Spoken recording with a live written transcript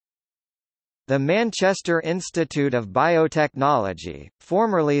The Manchester Institute of Biotechnology,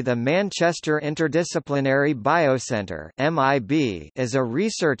 formerly the Manchester Interdisciplinary Biocentre (MIB), is a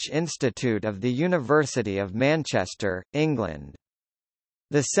research institute of the University of Manchester, England.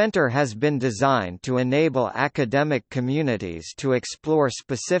 The centre has been designed to enable academic communities to explore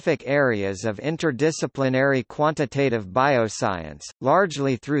specific areas of interdisciplinary quantitative bioscience,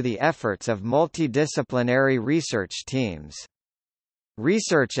 largely through the efforts of multidisciplinary research teams.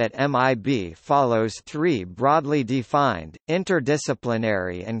 Research at MIB follows three broadly defined,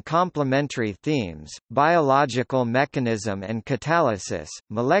 interdisciplinary and complementary themes: biological mechanism and catalysis,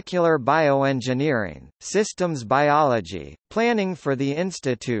 molecular bioengineering, systems biology. Planning for the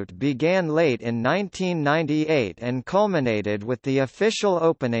institute began late in 1998 and culminated with the official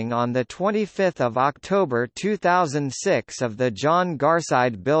opening on 25 October 2006 of the John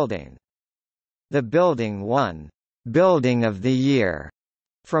Garside Building. The building won Building of the Year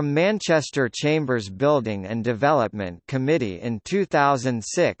from Manchester Chambers Building and Development Committee in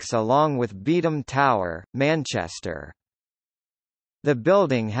 2006 along with Beetham Tower, Manchester. The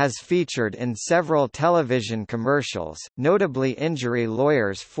building has featured in several television commercials, notably Injury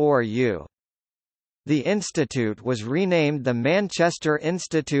Lawyers for You. The institute was renamed the Manchester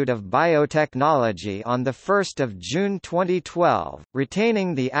Institute of Biotechnology on 1 June 2012,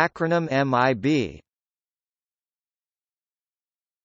 retaining the acronym MIB.